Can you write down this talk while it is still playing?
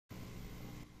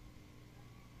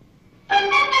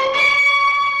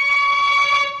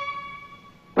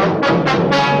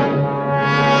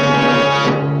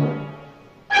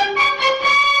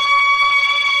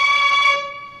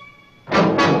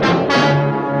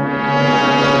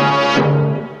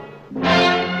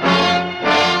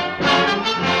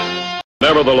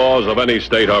Whenever the laws of any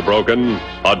state are broken,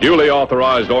 a duly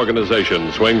authorized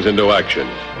organization swings into action.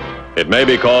 It may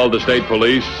be called the state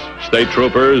police, state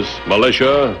troopers,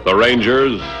 militia, the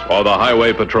rangers, or the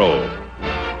highway patrol.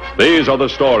 These are the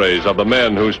stories of the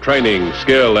men whose training,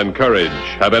 skill, and courage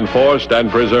have enforced and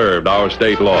preserved our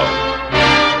state laws.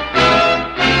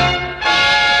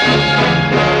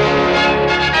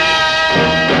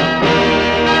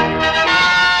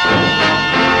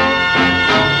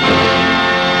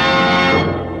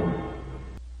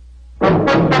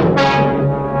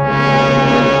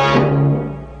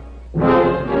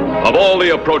 Of all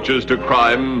the approaches to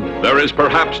crime, there is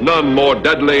perhaps none more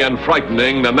deadly and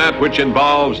frightening than that which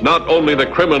involves not only the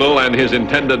criminal and his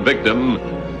intended victim,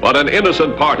 but an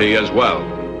innocent party as well.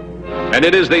 And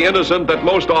it is the innocent that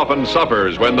most often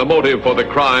suffers when the motive for the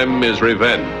crime is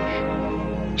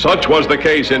revenge. Such was the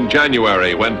case in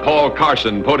January when Paul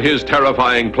Carson put his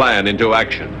terrifying plan into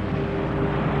action.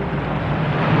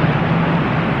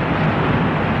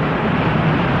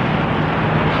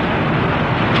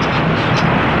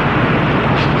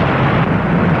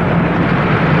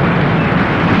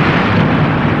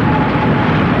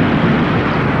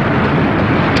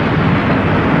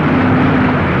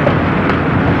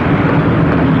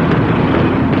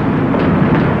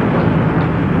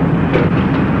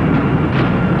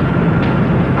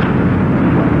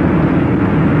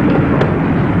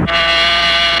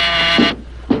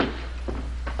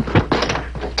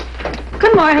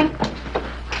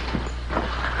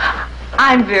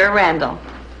 I'm Vera Randall.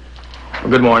 Well,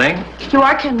 good morning. You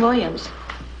are Ken Williams.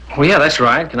 Well, yeah, that's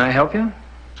right. Can I help you?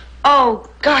 Oh,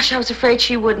 gosh, I was afraid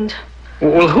she wouldn't.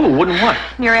 Well, who? Wouldn't what?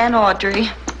 Your Aunt Audrey.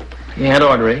 Your Aunt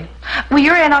Audrey? Well,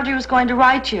 your Aunt Audrey was going to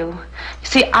write you. You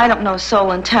see, I don't know a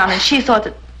soul in town, and she thought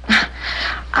that...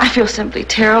 I feel simply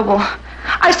terrible.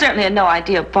 I certainly had no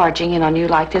idea of barging in on you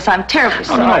like this. I'm terribly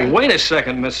sorry. Oh, no, wait a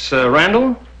second, Miss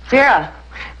Randall. Vera.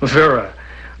 Vera.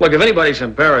 Look, if anybody's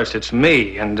embarrassed, it's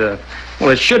me. And, well,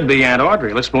 it should be Aunt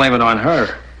Audrey. Let's blame it on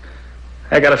her.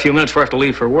 I got a few minutes before I have to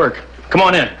leave for work. Come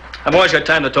on in. I've always got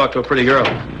time to talk to a pretty girl.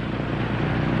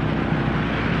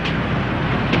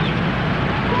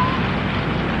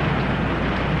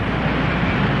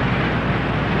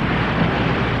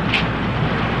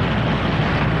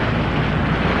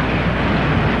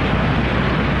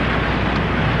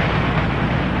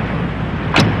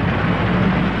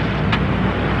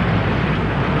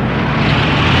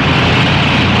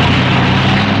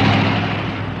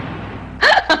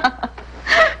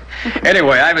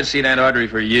 Anyway, I haven't seen Aunt Audrey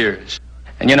for years.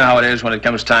 And you know how it is when it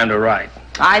comes time to write.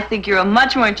 I think you're a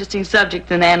much more interesting subject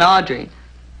than Aunt Audrey.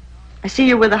 I see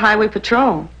you're with the Highway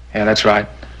Patrol. Yeah, that's right.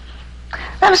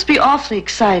 That must be awfully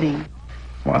exciting.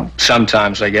 Well,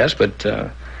 sometimes, I guess, but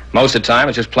most of the time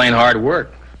it's just plain hard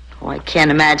work. Oh, I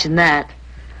can't imagine that.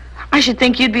 I should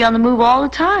think you'd be on the move all the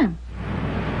time.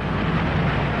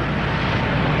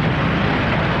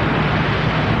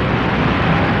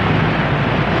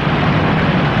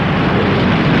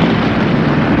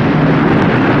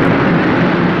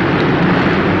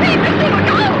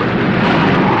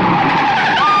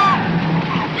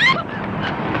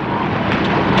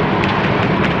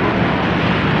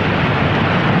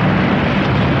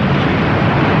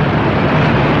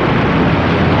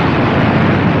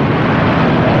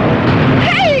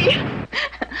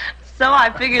 I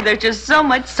figured there's just so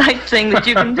much sightseeing that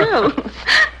you can do.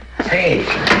 Hey,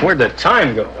 where'd the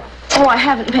time go? Oh, I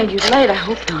haven't made you late. I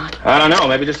hope not. I don't know.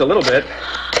 Maybe just a little bit.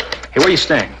 Hey, where are you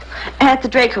staying? At the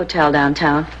Drake Hotel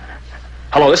downtown.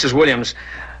 Hello, this is Williams.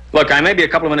 Look, I may be a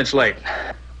couple of minutes late.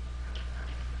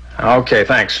 Okay,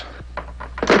 thanks.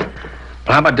 Well,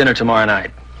 how about dinner tomorrow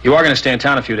night? You are going to stay in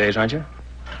town a few days, aren't you?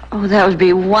 Oh, that would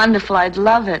be wonderful. I'd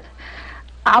love it.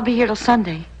 I'll be here till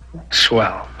Sunday.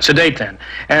 Swell. It's a date then.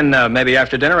 And maybe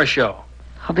after dinner a show.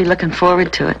 I'll be looking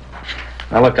forward to it.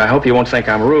 Now, look, I hope you won't think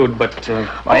I'm rude, but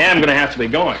I am going to have to be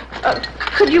going.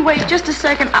 Could you wait just a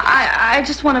second? I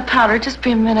just want a powder. Just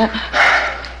be a minute.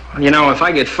 You know, if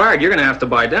I get fired, you're going to have to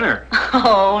buy dinner.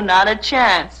 Oh, not a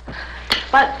chance.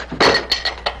 But...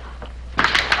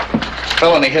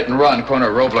 Felony hit and run, corner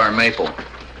of Roblar and Maple.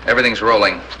 Everything's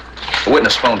rolling. The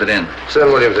witness phoned it in. Send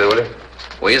Williams in, will you?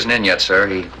 Well, he isn't in yet, sir.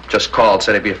 He just called,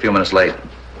 said he'd be a few minutes late.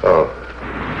 Oh.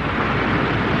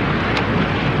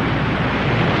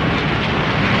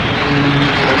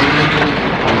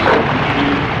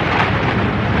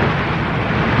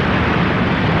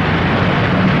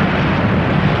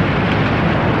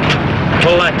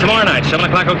 Well, tomorrow night, 7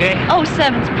 o'clock, okay? Oh,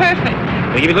 7's perfect.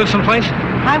 Will you live someplace?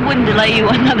 I wouldn't delay you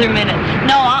another minute.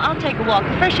 No, I'll take a walk.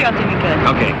 The fresh air will do me good.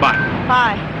 Okay, bye.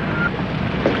 Bye.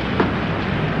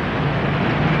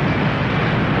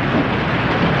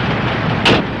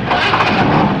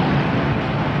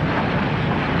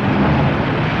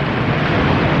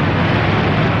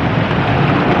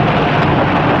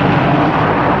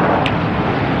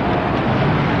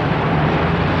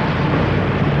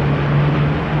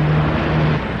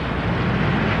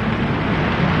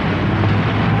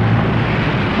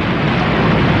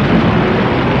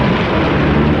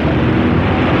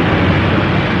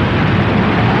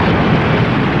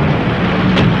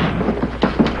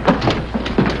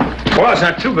 Well, it's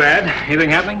not too bad. Anything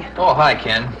happening? Oh, hi,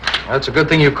 Ken. That's a good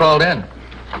thing you called in.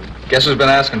 Guess who's been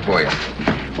asking for you?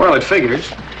 Well, it figures.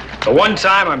 The one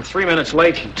time I'm 3 minutes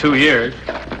late in 2 years.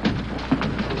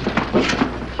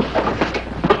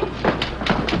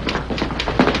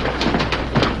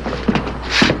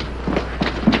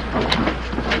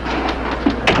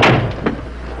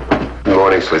 Good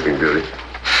morning, Sleeping Beauty.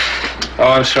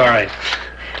 Oh, I'm sorry.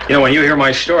 You know, when you hear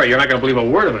my story, you're not going to believe a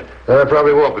word of it. I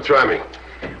probably won't, but try me.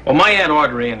 Well, my Aunt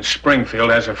Audrey in Springfield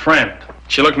has a friend.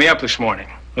 She looked me up this morning.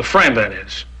 A friend, that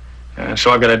is. So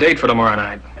I've got a date for tomorrow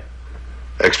night.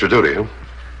 Extra duty, huh?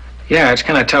 Yeah, it's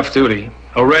kind of tough duty.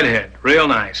 A redhead, real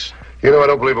nice. You know, I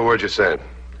don't believe a word you're saying.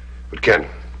 But Ken,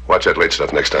 watch that late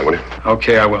stuff next time, will you?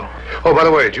 Okay, I will. Oh, by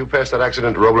the way, did you pass that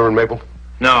accident to Robler and Maple?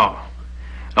 No.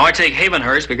 No, I take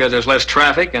Havenhurst because there's less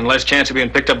traffic and less chance of being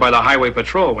picked up by the highway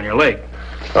patrol when you're late.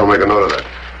 I'll make a note of that.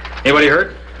 Anybody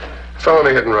hurt?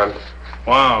 Felony hit and run.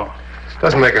 Wow.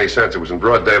 Doesn't make any sense. It was in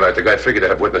broad daylight. The guy figured to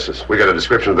have witnesses. We got a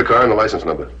description of the car and the license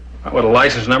number. With a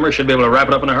license number, should be able to wrap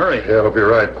it up in a hurry. Yeah, I hope you're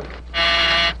right.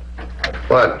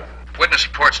 What? Witness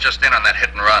report's just in on that hit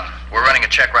and run. We're running a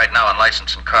check right now on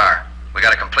license and car. We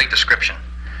got a complete description.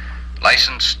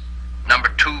 License number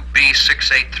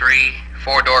 2B683,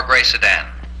 four-door gray sedan.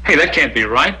 Hey, that can't be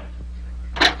right.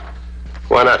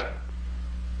 Why not?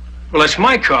 Well, it's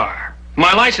my car.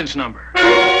 My license number.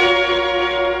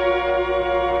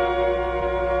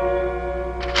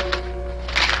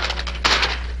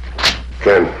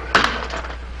 Ken,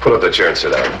 pull up the chair and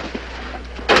sit down.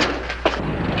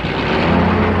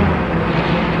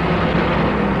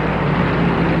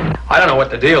 I don't know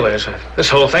what the deal is. This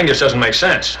whole thing just doesn't make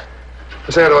sense.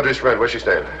 This Aunt Audrey's friend. Where's she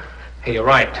staying? Hey, you're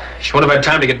right. She won't have had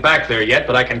time to get back there yet,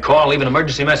 but I can call, leave an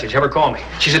emergency message. Have her call me.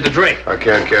 She's at the Drake. I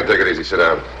can't take it easy. Sit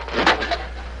down.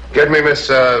 Get me Miss,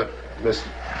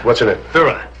 what's her name?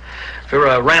 Vera.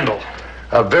 Vera Randall.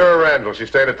 Vera Randall. She's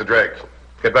staying at the Drake.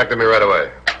 Get back to me right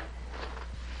away.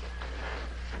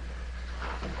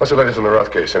 What's the latest on the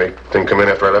Roth case? Anything come in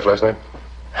after I left last night?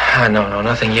 No,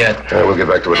 nothing yet. We'll get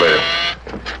back to it later.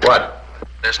 What?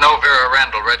 There's no Vera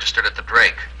Randall registered at the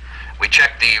Drake. We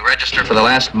checked the register for the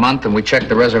last month, and we checked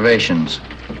the reservations.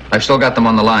 I've still got them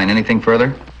on the line. Anything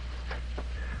further?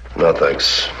 No,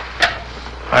 thanks.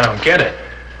 I don't get it.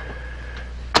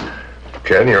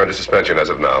 Ken, you're under suspension as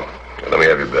of now. Let me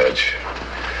have your badge.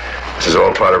 This is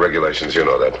all part of regulations. You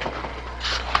know that.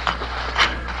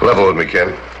 Level with me,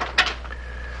 Ken.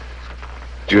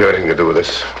 Do you have anything to do with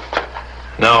this?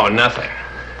 No, nothing.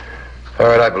 All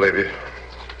right, I believe you.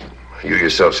 You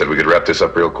yourself said we could wrap this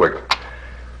up real quick.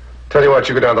 Tell you what,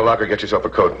 you go down to the locker, get yourself a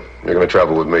coat. You're going to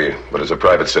travel with me, but as a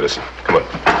private citizen. Come on.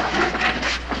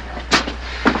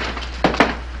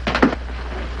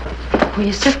 Will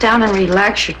you sit down and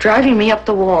relax? You're driving me up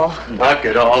the wall. Knock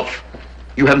it off.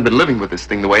 You haven't been living with this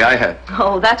thing the way I have.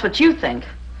 Oh, that's what you think.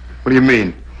 What do you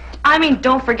mean? I mean,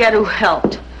 don't forget who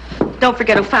helped. Don't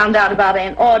forget who found out about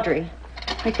Aunt Audrey.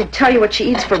 I could tell you what she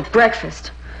eats for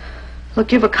breakfast.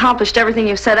 Look, you've accomplished everything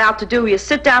you set out to do. Will you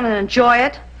sit down and enjoy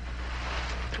it?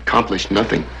 Accomplished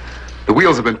nothing. The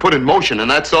wheels have been put in motion,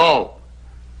 and that's all.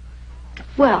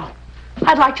 Well,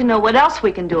 I'd like to know what else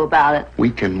we can do about it. We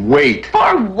can wait.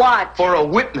 For what? For a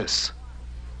witness.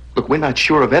 Look, we're not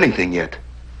sure of anything yet.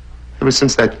 Ever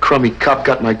since that crummy cop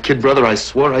got my kid brother, I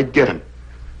swore I'd get him.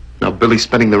 Now Billy's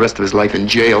spending the rest of his life in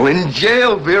jail. In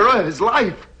jail, Vera, his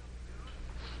life.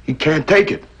 He can't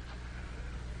take it.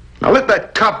 Now let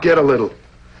that cop get a little.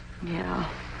 Yeah.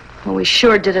 Well, we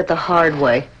sure did it the hard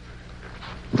way.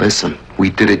 Listen,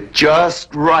 we did it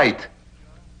just right.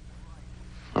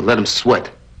 Now let him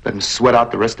sweat. Let him sweat out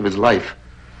the rest of his life.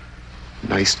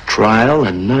 Nice trial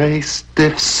and nice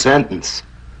stiff sentence.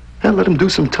 Now let him do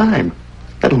some time.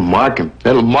 That'll mark him.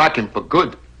 That'll mark him for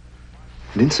good.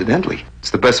 And incidentally, it's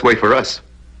the best way for us.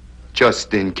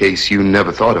 Just in case you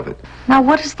never thought of it. Now,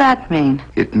 what does that mean?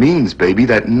 It means, baby,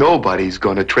 that nobody's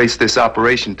going to trace this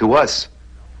operation to us.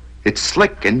 It's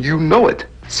slick, and you know it.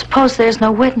 Suppose there's no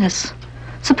witness.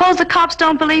 Suppose the cops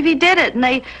don't believe he did it, and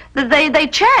they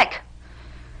check.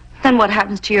 Then what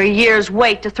happens to your year's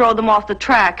wait to throw them off the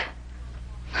track?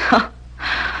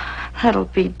 That'll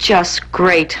be just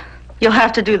great. You'll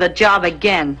have to do the job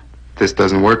again. If this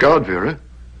doesn't work out, Vera,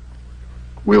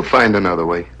 we'll find another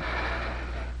way.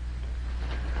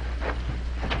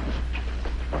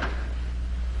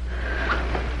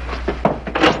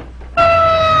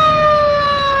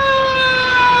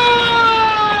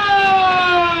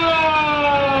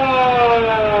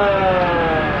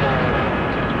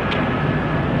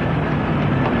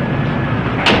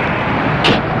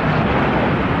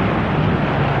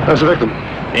 How's the victim?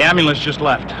 The ambulance just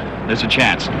left. There's a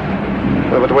chance.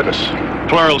 What about the witness?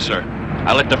 Plural, sir.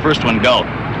 I let the first one go.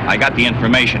 I got the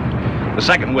information. The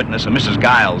second witness, a Mrs.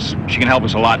 Giles, she can help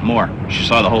us a lot more. She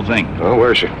saw the whole thing. Oh,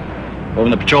 where is she? Over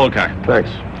in the patrol car. Thanks.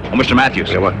 Oh, Mr.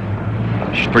 Matthews. Yeah, what?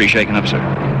 She's pretty shaken up, sir.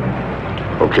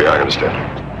 Okay, I understand.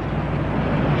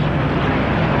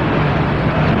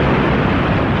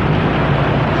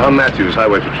 Tom Matthews,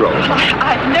 Highway Patrol.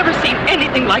 I've never seen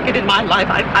anything like it in my life.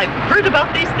 I've heard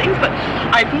about these things, but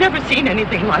I've never seen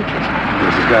anything like it.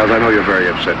 Mrs. Giles, I know you're very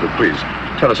upset, but please,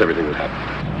 tell us everything that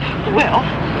happened. Well,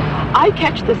 I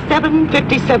catch the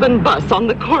 7:57 bus on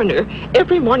the corner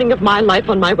every morning of my life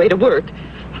on my way to work.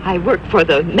 I work for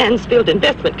the Mansfield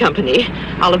Investment Company.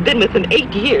 I'll have been with them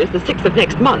 8 years, the 6th of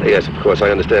next month. Yes, of course, I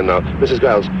understand now. Mrs.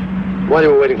 Giles, while you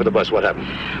were waiting for the bus, what happened?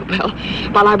 Well,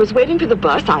 while I was waiting for the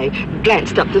bus, I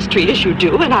glanced up the street as you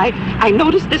do, and I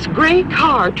noticed this gray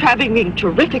car traveling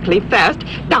terrifically fast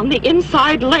down the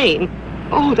inside lane.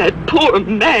 Oh, that poor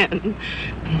man.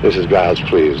 Mrs. Giles,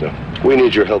 please. We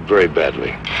need your help very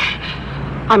badly.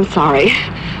 I'm sorry.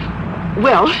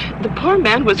 Well, the poor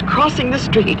man was crossing the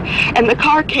street, and the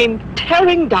car came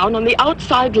tearing down on the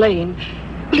outside lane.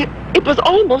 It was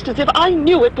almost as if I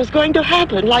knew it was going to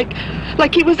happen, like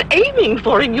he was aiming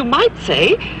for him, you might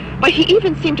say. But he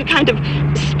even seemed to kind of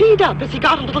speed up as he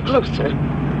got a little closer.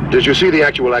 Did you see the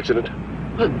actual accident?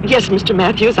 Well, yes, Mr.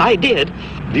 Matthews, I did.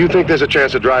 Do you think there's a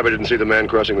chance the driver didn't see the man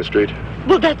crossing the street?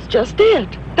 Well, that's just it.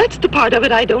 That's the part of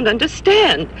it I don't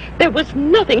understand. There was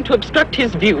nothing to obstruct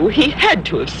his view. He had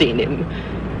to have seen him.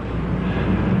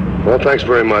 Well, thanks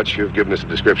very much. You've given us a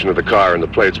description of the car and the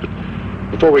plates, but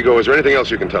before we go, is there anything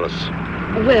else you can tell us?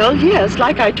 Well, yes,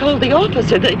 like I told the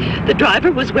officer, the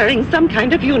driver was wearing some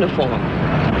kind of uniform.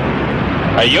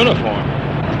 A uniform?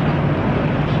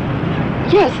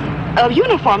 Yes, a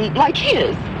uniform like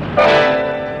his.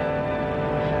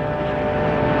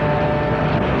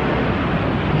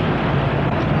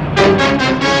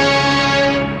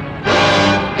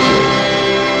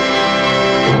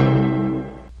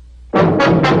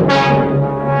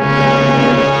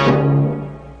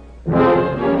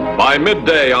 By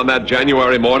midday on that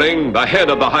January morning, the head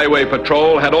of the Highway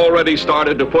Patrol had already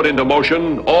started to put into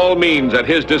motion all means at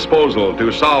his disposal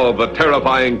to solve the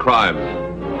terrifying crime.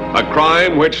 A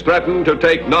crime which threatened to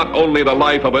take not only the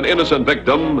life of an innocent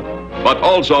victim, but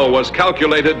also was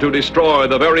calculated to destroy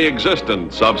the very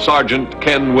existence of Sergeant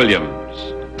Ken Williams.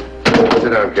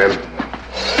 Sit down, Ken.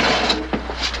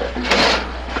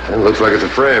 It looks like it's a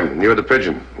frame. You're the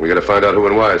pigeon. We got to find out who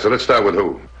and why. So let's start with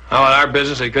who. Oh, in our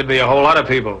business, it could be a whole lot of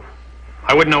people.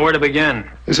 I wouldn't know where to begin.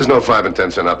 This is no 5 and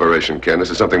 10 cent operation, Ken.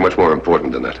 This is something much more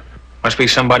important than that. Must be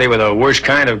somebody with a worse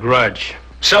kind of grudge.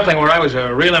 Something where I was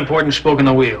a real important spoke in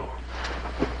the wheel.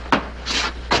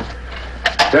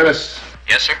 Dennis.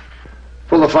 Yes, sir?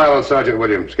 Pull the file on Sergeant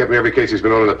Williams. Get me every case he's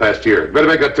been on in the past year. Better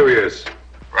make that 2 years.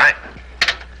 Right.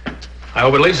 I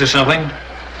hope it leads to something.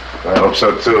 I hope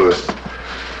so, too.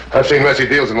 I've seen messy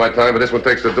deals in my time, but this one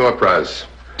takes the door prize.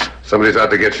 Somebody's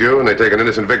out to get you, and they take an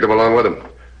innocent victim along with them.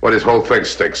 Well, his whole thing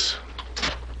stinks.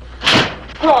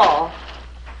 Paul.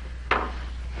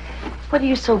 What are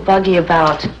you so buggy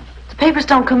about? The papers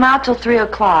don't come out till 3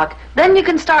 o'clock. Then you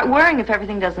can start worrying if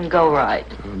everything doesn't go right.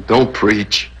 Don't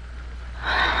preach.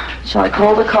 Shall I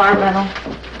call the car rental?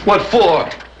 What for?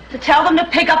 To tell them to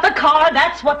pick up the car,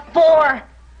 that's what for.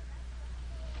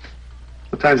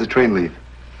 What time's the train leave?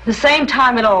 The same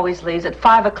time it always leaves, at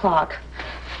 5 o'clock.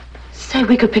 Say,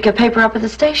 we could pick a paper up at the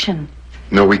station.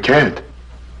 No, we can't.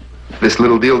 If this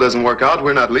little deal doesn't work out,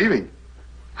 we're not leaving.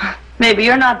 Maybe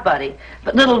you're not, Buddy,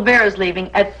 but little Vera's leaving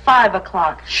at 5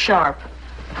 o'clock sharp.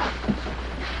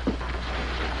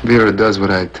 Vera does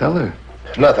what I tell her.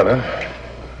 Nothing, huh?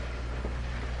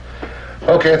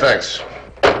 Okay, thanks.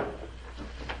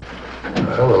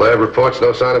 Well, the lab reports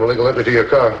no sign of illegal entry to your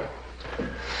car.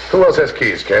 Who else has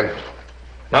keys, Ken?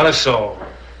 Not a soul.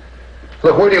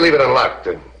 Look, where do you leave it unlocked?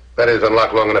 That is,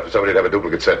 unlocked long enough for somebody to have a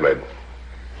duplicate set made.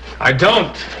 I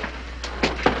don't.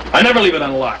 I never leave it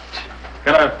unlocked.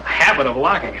 Got a habit of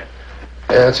locking it.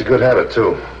 Yeah, that's a good habit,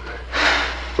 too.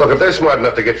 Look, if they're smart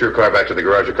enough to get your car back to the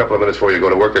garage a couple of minutes before you go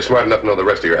to work, they're smart enough to know the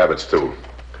rest of your habits, too.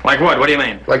 Like what? What do you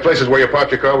mean? Like places where you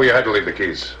parked your car where you had to leave the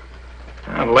keys.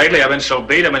 Lately, I've been so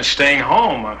beat, I've been staying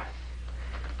home.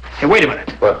 Hey, wait a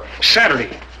minute. What?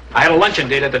 Saturday, I had a luncheon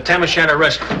date at the Tam O'Shanter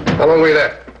restaurant. How long were you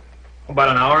there? About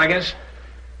an hour, I guess.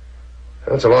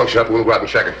 That's a long shot, but we'll go out and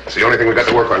check it. It's the only thing we've got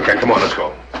to work on, Ken. Come on, let's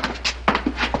go.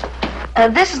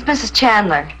 This is Mrs.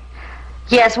 Chandler.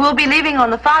 Yes, we'll be leaving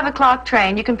on the 5 o'clock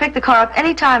train. You can pick the car up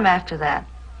any time after that.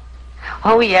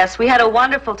 Oh, yes, we had a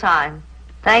wonderful time.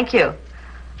 Thank you.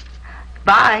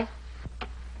 Bye.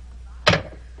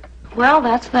 Well,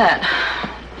 that's that.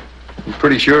 I'm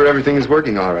pretty sure everything is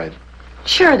working all right.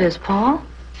 Sure it is, Paul.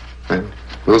 Well,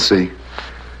 we'll see.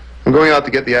 I'm going out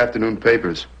to get the afternoon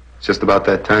papers. It's just about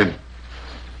that time.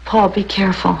 Paul, be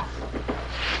careful.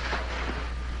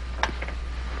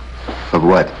 Of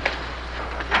what?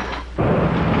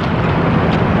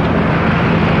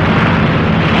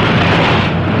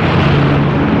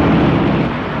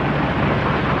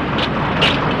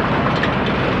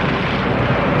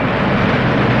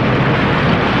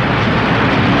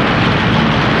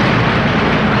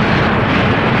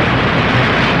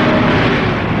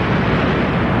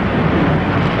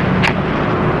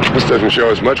 This doesn't show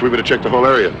us much. We better check the whole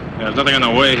area. Yeah, there's nothing on the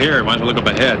way here. Might as well look up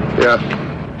ahead. Yeah.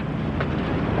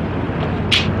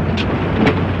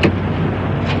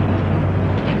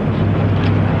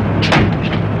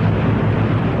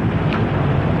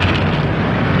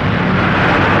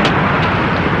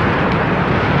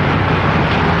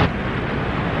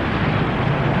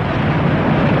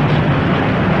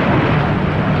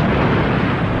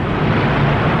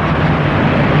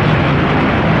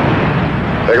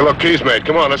 Take a look, keys made.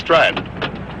 Come on, let's try it.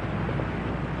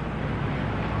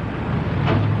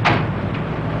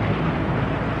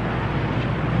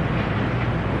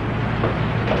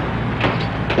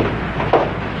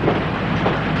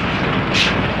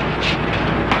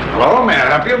 Hello, may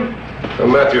I help you?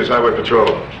 Matthews, Highway Patrol.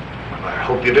 I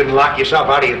hope you didn't lock yourself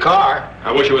out of your car.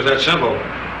 I wish it was that simple.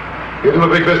 You do a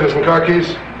big business in car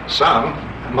keys? Some,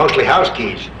 mostly house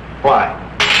keys. Why?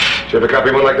 Did you ever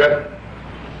copy one like that?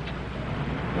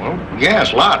 Well,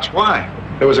 yes, lots. Why?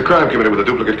 There was a crime committed with a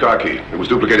duplicate car key. It was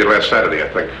duplicated last Saturday, I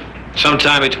think.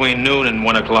 Sometime between noon and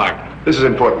 1 o'clock. This is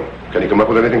important. Can you come up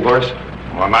with anything for us?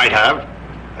 Well, I might have.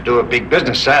 I do a big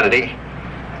business Saturday.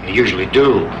 I usually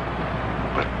do.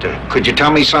 But could you tell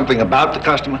me something about the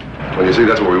customer? Well, you see,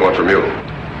 that's what we want from you.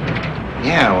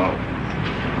 Yeah, well,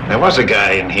 there was a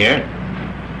guy in here.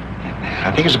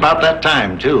 I think it was about that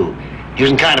time, too. He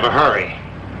was in kind of a hurry.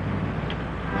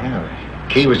 Yeah,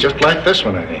 the key was just like this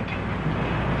one, I think.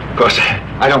 Of course,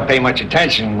 I don't pay much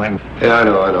attention when... Yeah, I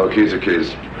know. Keys are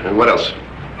keys. And what else?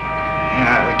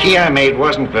 Yeah, the key I made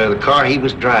wasn't for the car he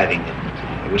was driving.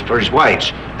 It was for his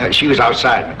wife's. She was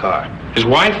outside in the car. His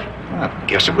wife? Well, I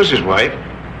guess it was his wife.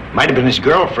 Might have been his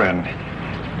girlfriend.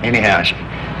 Anyhow,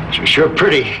 she was sure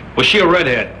pretty. Was she a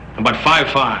redhead? About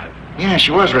 5'5"? Yeah,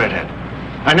 she was redhead.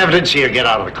 I never did see her get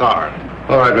out of the car.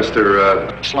 All right,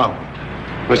 Mr. Sloan.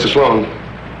 Mr. Sloan,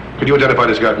 could you identify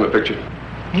this guy from the picture?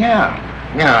 Yeah,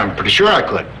 I'm pretty sure I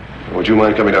could. Would you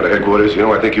mind coming down to headquarters? You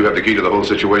know, I think you have the key to the whole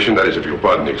situation. That is, if you'll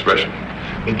pardon the expression.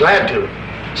 Be glad to.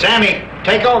 Sammy,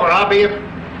 take over. I'll be a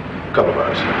Couple of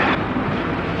hours.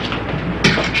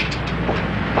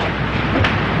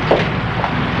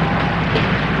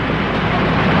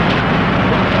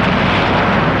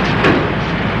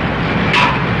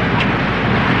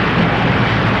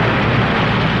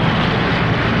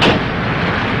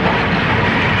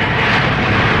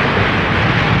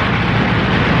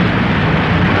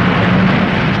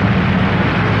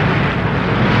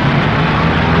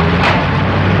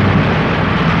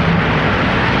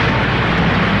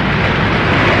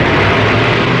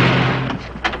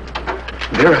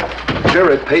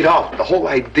 Vera, it paid off. The whole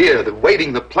idea, the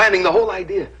waiting, the planning, the whole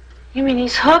idea. You mean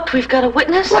he's hooked? We've got a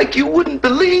witness? Like you wouldn't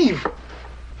believe.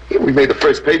 Yeah, we made the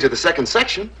first page of the second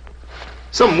section.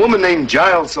 Some woman named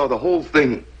Giles saw the whole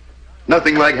thing.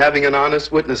 Nothing like having an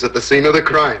honest witness at the scene of the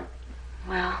crime.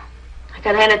 Well, I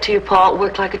gotta hand it to you, Paul. It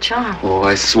worked like a charm. Oh,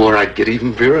 I swore I'd get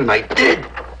even, Vera, and I did.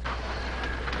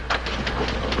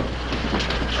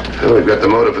 Well, we've got the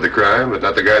motive for the crime, but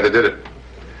not the guy that did it.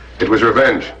 It was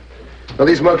revenge. Now,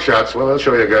 these mug shots, well, they'll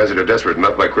show you guys that are desperate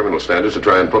enough by criminal standards to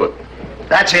try and pull it.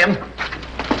 That's him.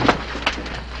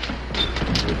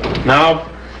 No.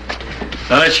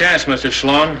 Not a chance, Mr.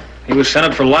 Sloan. He was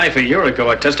sentenced for life a year ago.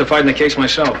 I testified in the case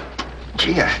myself.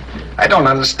 Gee, I don't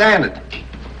understand it.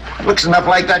 Looks enough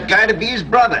like that guy to be his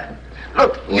brother.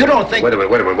 Look, you don't think... Wait a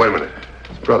minute.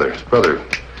 His brother.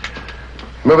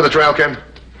 Remember the trial, Ken?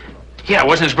 Yeah,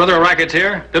 wasn't his brother a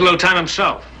racketeer? Did a little time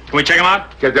himself. Can we check him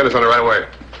out? Get Dennis on it right away.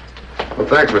 Well,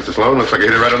 thanks, Mr. Sloan. Looks like you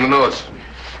hit it right on the nose.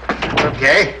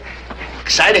 Okay.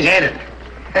 Exciting, ain't it?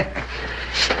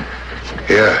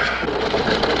 Yeah.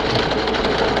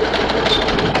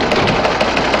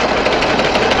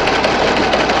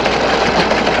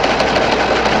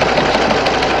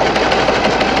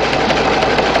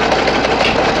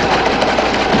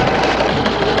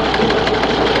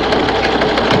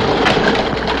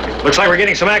 Looks like we're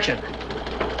getting some action.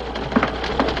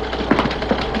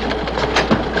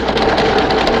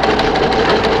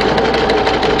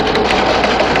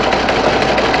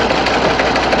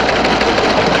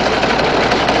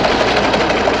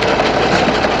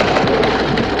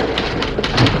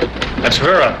 That's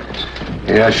Vera.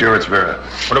 Yeah, sure, it's Vera.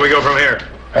 Where do we go from here?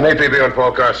 An APB on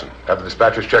Paul Carson. Have the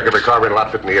dispatchers check every car rental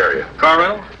outfit in the area. Car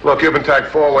rental? Look, you've been tagged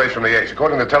 4 ways from the A's.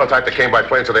 According to the teletype, they came by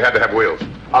plane, so they had to have wheels.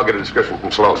 I'll get a description from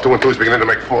Sloan's. 2 and 2 is beginning to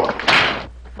make 4. Well,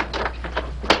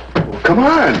 come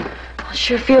on. I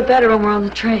sure feel better when we're on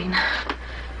the train.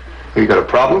 You got a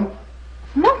problem?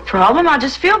 No problem. I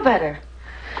just feel better.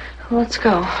 Let's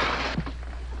go.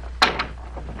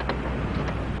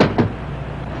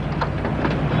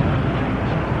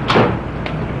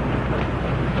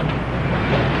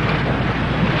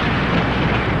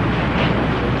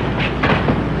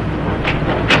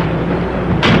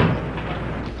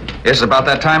 It's about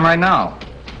that time right now.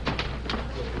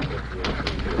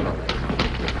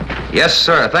 Yes,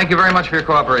 sir. Thank you very much for your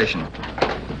cooperation.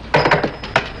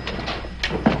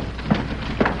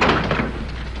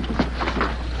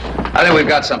 I think we've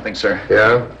got something, sir.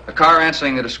 Yeah? A car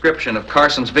answering the description of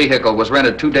Carson's vehicle was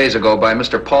rented 2 days ago by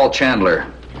Mr. Paul Chandler.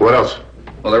 What else?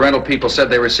 Well, the rental people said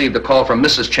they received a call from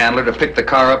Mrs. Chandler to pick the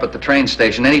car up at the train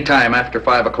station any time after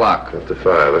 5 o'clock. After 5,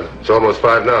 huh? It's almost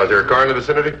 5 now. Is there a car in the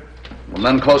vicinity? Well,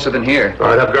 none closer than here. All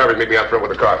right, have Garvey meet me out front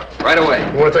with the car. Right away.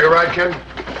 You want to take a ride, Ken?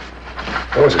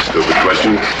 That was a stupid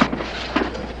question.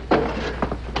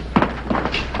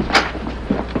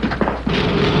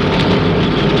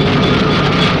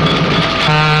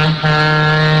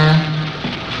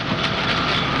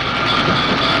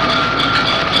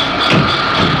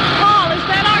 Paul, is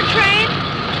that our train?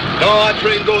 No, our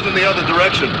train goes in the other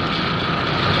direction.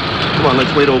 Come on,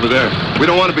 let's wait over there. We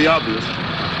don't want to be obvious.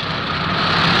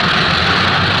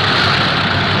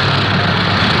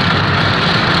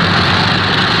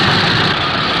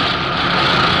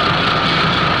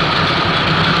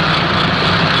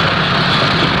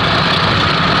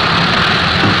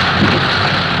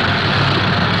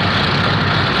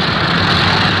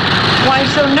 Why are you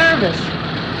so nervous?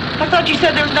 I thought you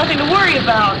said there was nothing to worry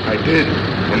about. I did,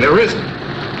 and there isn't.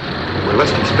 We're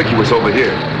less conspicuous over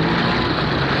here.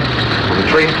 When the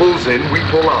train pulls in, we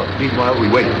pull out. Meanwhile, we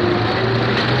wait.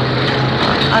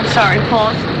 I'm sorry,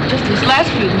 Paul. Just these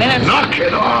last few minutes. Knock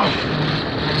it off!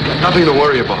 Nothing to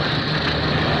worry about.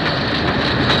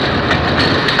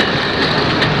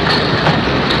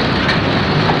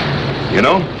 You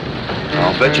know,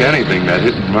 I'll bet you anything that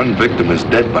hit-and-run victim is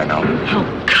dead by now. Oh,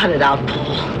 cut it out,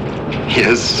 Paul.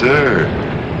 Yes, sir.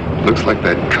 Looks like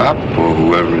that cop or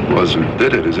whoever it was who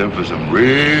did it is in for some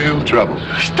real trouble.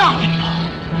 Stop it, Paul.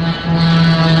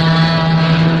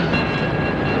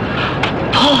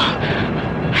 Paul,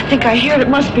 I think I hear it. It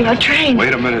must be our train.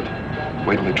 Wait a minute.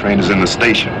 Wait till the train is in the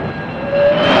station.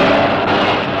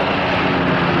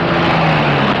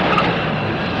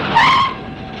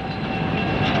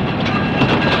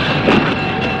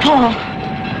 Paul.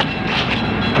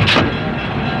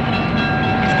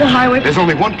 It's the highway. There's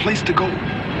only one place to go.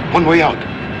 One way out.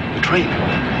 The train.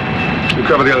 You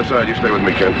cover the other side. You stay with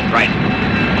me, Ken. Right.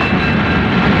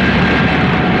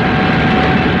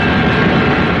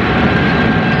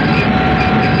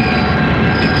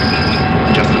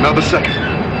 Just another second.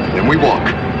 Then we walk.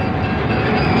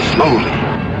 Slowly.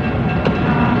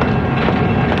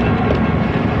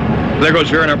 There goes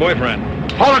Vera and her boyfriend.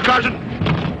 Hold it, Carson.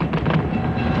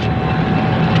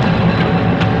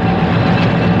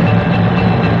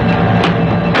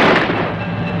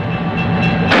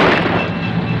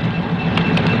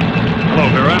 Hello,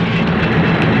 Vera.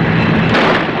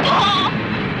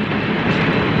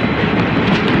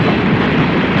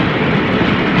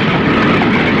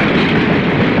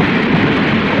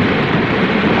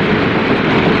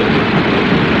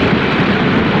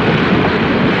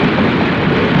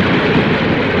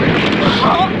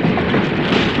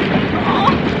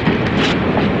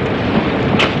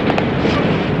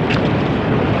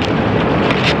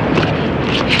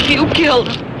 You killed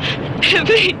him. If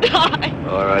he died.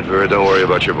 All right, Vera, don't worry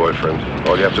about your boyfriend.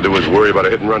 All you have to do is worry about a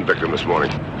hit-and-run victim this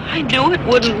morning. I knew it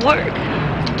wouldn't work.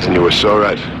 And you were so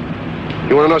right.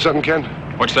 You want to know something, Ken?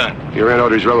 What's that? Your Aunt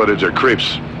Audrey's relatives are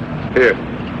creeps.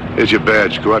 Here's your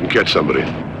badge. Go out and catch somebody.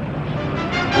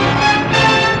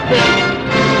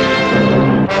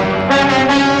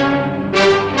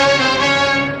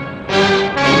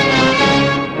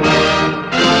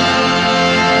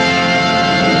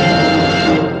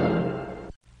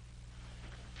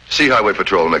 See Highway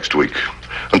Patrol next week.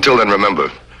 Until then,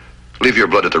 remember, leave your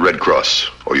blood at the Red Cross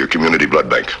or your community blood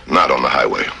bank, not on the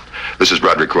highway. This is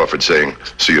Broderick Crawford saying,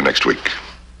 see you next week.